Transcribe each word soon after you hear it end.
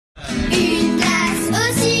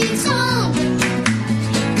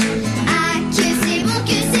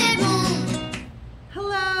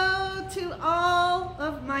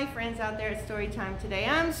story time today.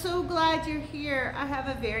 I'm so glad you're here. I have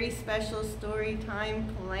a very special story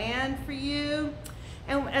time planned for you.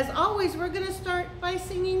 And as always, we're going to start by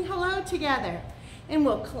singing hello together. And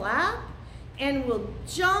we'll clap, and we'll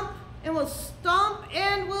jump, and we'll stomp,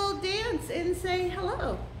 and we'll dance and say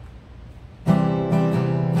hello.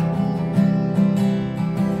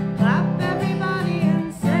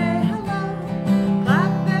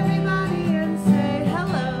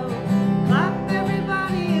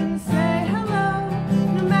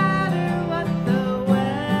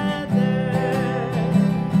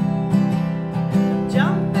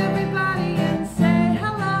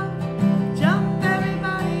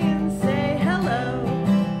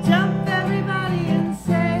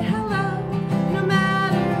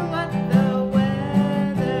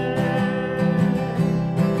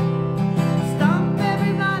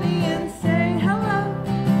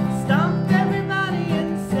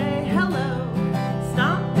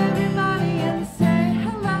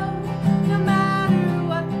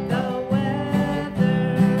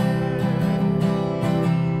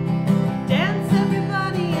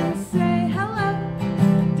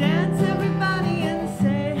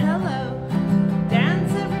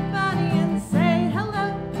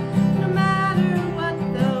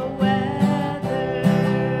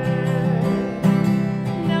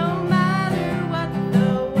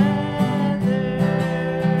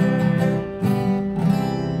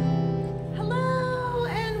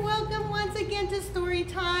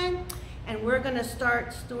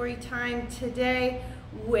 Start story time today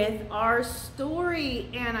with our story,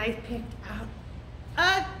 and I picked out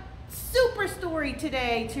a super story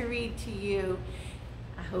today to read to you.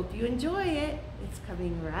 I hope you enjoy it. It's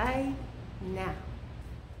coming right now.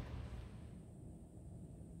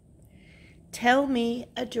 Tell Me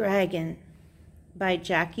a Dragon by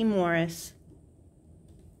Jackie Morris.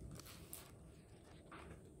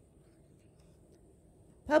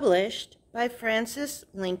 Published by Francis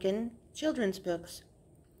Lincoln Children's Books.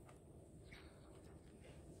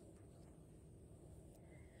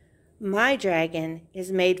 My dragon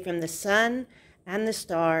is made from the sun and the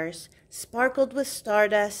stars, sparkled with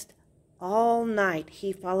stardust. All night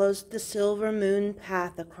he follows the silver moon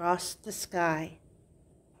path across the sky.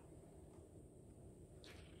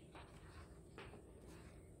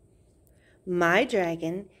 My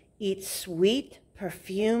dragon eats sweet,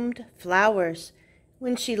 perfumed flowers.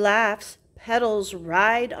 When she laughs, petals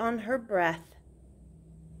ride on her breath.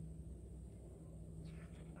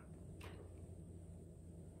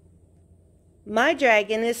 My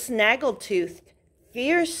dragon is snaggle-toothed,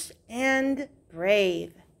 fierce and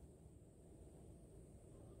brave.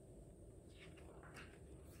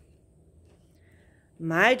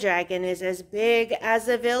 My dragon is as big as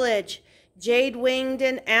a village, jade-winged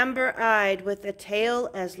and amber-eyed, with a tail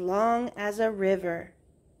as long as a river.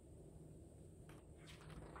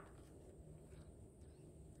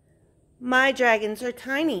 My dragons are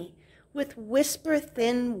tiny, with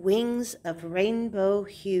whisper-thin wings of rainbow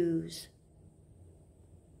hues.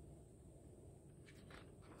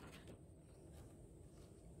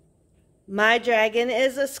 My dragon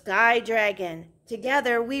is a sky dragon.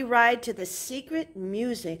 Together we ride to the secret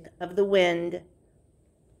music of the wind.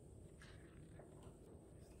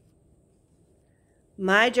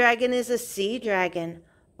 My dragon is a sea dragon.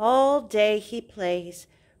 All day he plays,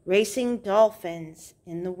 racing dolphins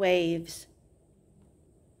in the waves.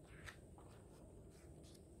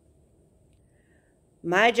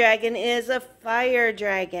 My dragon is a fire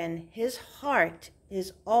dragon. His heart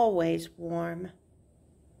is always warm.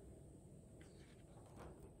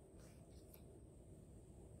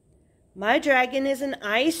 My dragon is an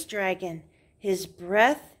ice dragon. His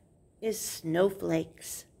breath is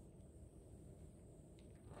snowflakes.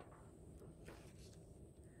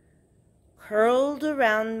 Curled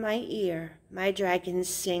around my ear, my dragon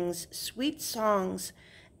sings sweet songs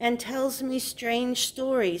and tells me strange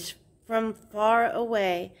stories from far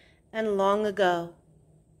away and long ago.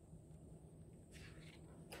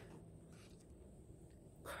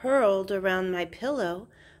 Curled around my pillow,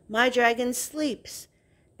 my dragon sleeps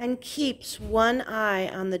and keeps one eye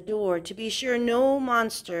on the door to be sure no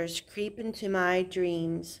monsters creep into my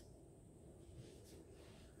dreams.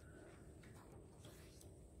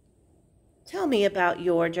 Tell me about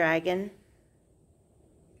your dragon.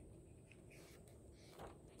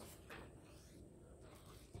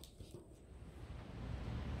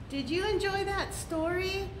 Did you enjoy that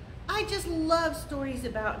story? I just love stories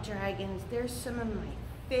about dragons. They're some of my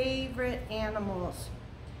favorite animals.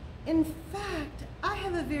 In fact, I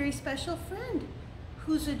have a very special friend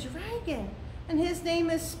who's a dragon, and his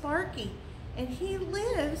name is Sparky, and he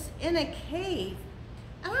lives in a cave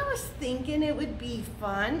And I was thinking it would be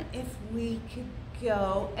fun if we could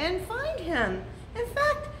go and find him. In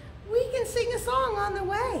fact, we can sing a song on the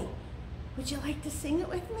way. Would you like to sing it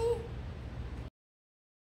with me?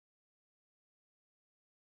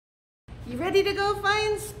 You ready to go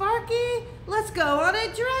find Sparky? Let's go on a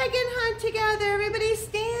dragon hunt together. Everybody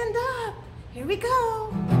stand up. Here we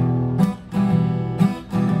go.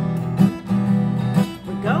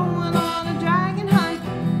 We're going on a dragon hunt.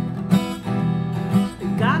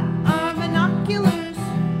 We've got our binoculars.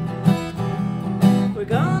 We're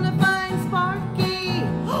gonna find Sparky.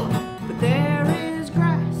 But there is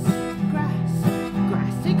grass, grass,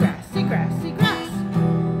 grassy, grassy, grassy grass.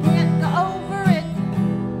 Can't go over it.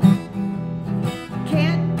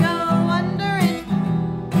 Can't go under it.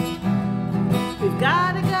 We've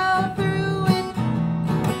gotta go through it.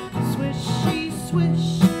 Swishy,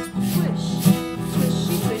 swish, swish,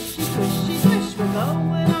 swishy, swishy, swishy, swish. We're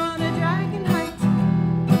going on a dragon hunt.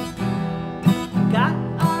 Got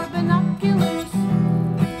our binoculars.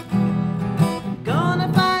 Gonna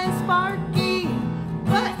find Sparky.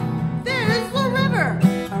 But there's a river.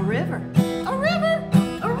 A river. A river.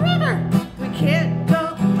 A river. We can't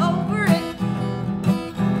go over it.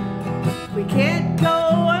 We can't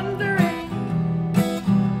go under it.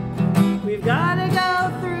 We've gotta go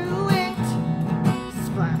through it.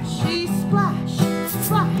 Splashy, splash,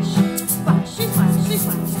 splash, splashy, splashy,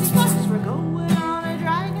 splashy, splash. We're going on a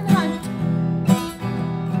dragon hunt.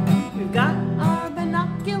 We've got our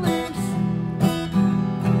binoculars.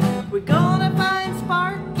 We're gonna find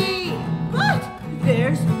Sparky. But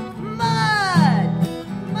there's mud.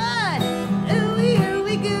 Mud. Ooey,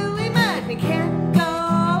 ooey, gooey mud. We can't go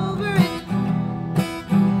over it.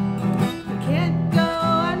 We can't go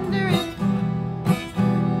under it.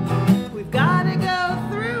 We've gotta go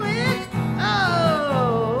through it.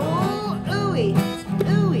 Oh, ooey,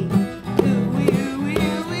 ooey, ooey, ooey,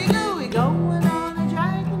 ooey, gooey. Going on a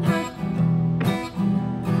dragon hunt.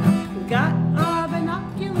 We've got our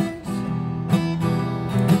binoculars.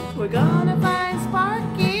 We're gonna find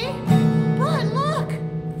Sparky. But look,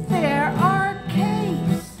 there are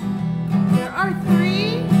caves. There are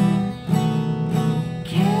 3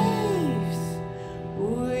 caves.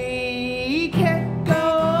 We can't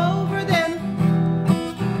go over them.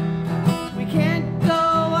 We can't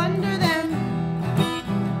go under them.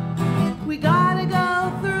 We gotta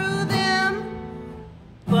go through them.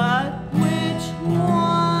 But which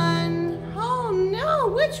one? Oh no,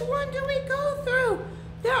 which one do we go through?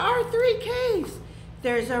 There are 3 caves.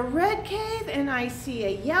 There's a red cave, and I see a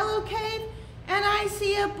yellow cave, and I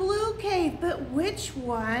see a blue cave. But which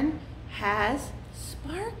one has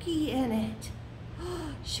Sparky in it?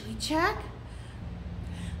 Should we check?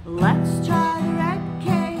 Let's try the red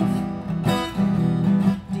cave.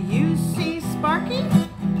 Do you see Sparky?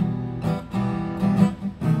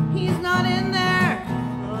 He's not in there.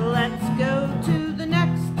 Let's go to the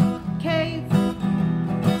next cave.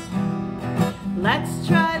 Let's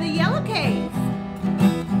try the yellow cave.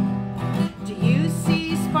 Do you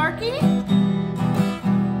see Sparky?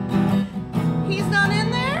 He's not in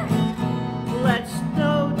there. Let's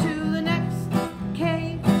go to the next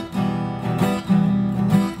cave.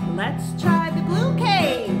 Let's try the blue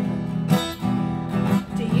cave.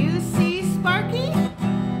 Do you see Sparky?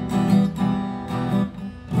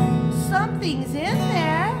 Something's in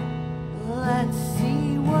there. Let's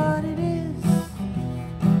see what it is.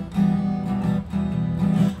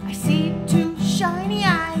 I see 2 shiny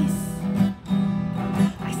eyes.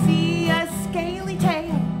 I see a scaly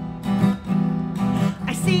tail.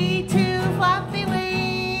 I see 2 floppy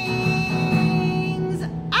wings.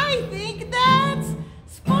 I think that's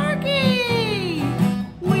Sparky.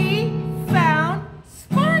 We found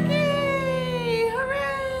Sparky.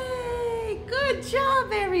 Hooray! Good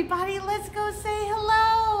job, everybody. Let's go say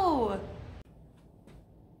hello.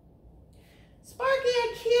 Sparky,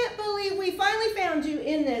 I can't believe we finally found you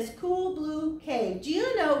in this cool blue cave. Do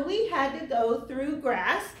you know we had to go through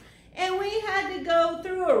grass, and we had to go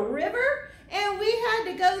through a river, and we had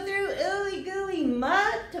to go through ooey gooey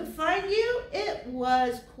mud to find you? It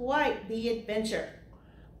was quite the adventure.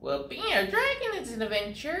 Well, being a dragon is an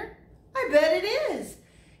adventure. I bet it is.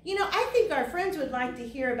 You know, I think our friends would like to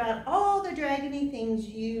hear about all the dragony things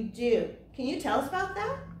you do. Can you tell us about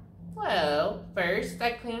that? Well, first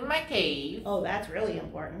I clean my cave. Oh, that's really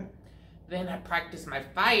important. Then I practice my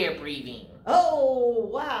fire breathing. Oh,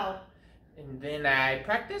 wow. And then I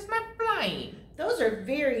practice my flying. Those are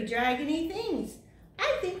very dragony things.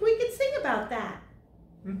 I think we could sing about that.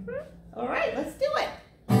 All right, let's do it.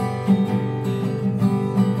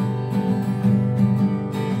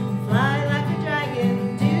 Fly like a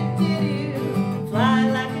dragon, do-do-do. Fly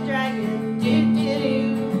like a dragon,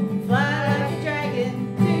 do-do-do.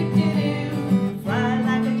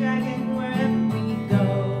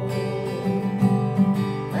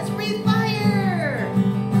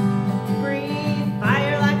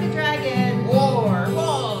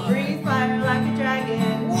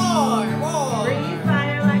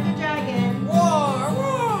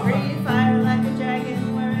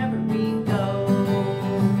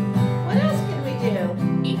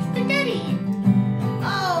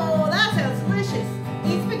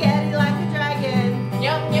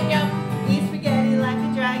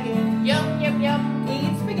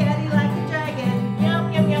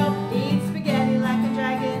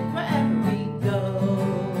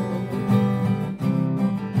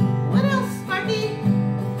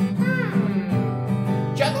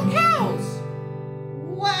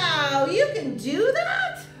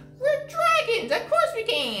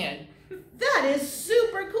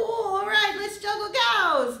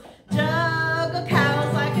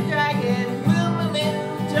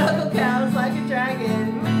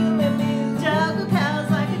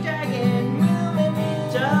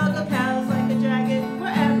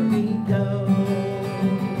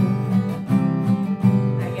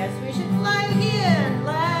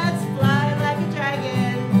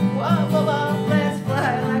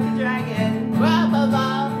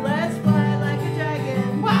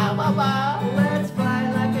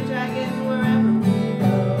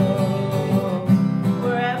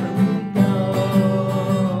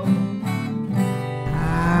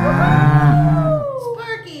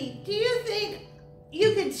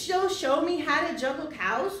 You could show me how to juggle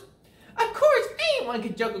cows? Of course, anyone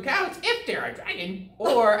can juggle cows if they're a dragon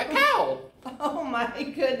or a cow. Oh my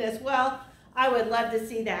goodness. Well, I would love to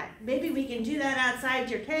see that. Maybe we can do that outside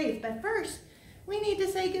your cave. But first, we need to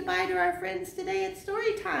say goodbye to our friends today at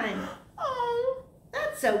Storytime. Oh,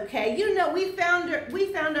 that's okay. You know, we found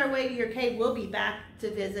our way to your cave. We'll be back to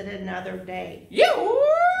visit another day. you're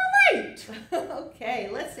right. Okay,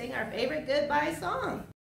 let's sing our favorite goodbye song.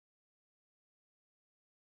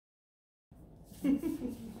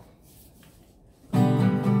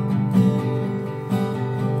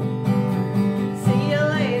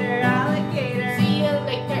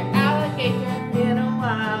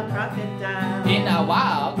 In a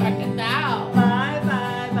wild crocodile. Bye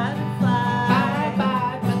bye butterfly. Bye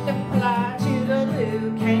bye butterfly.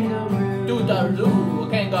 Toodaloo kangaroo. Toodaloo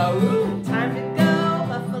kangaroo.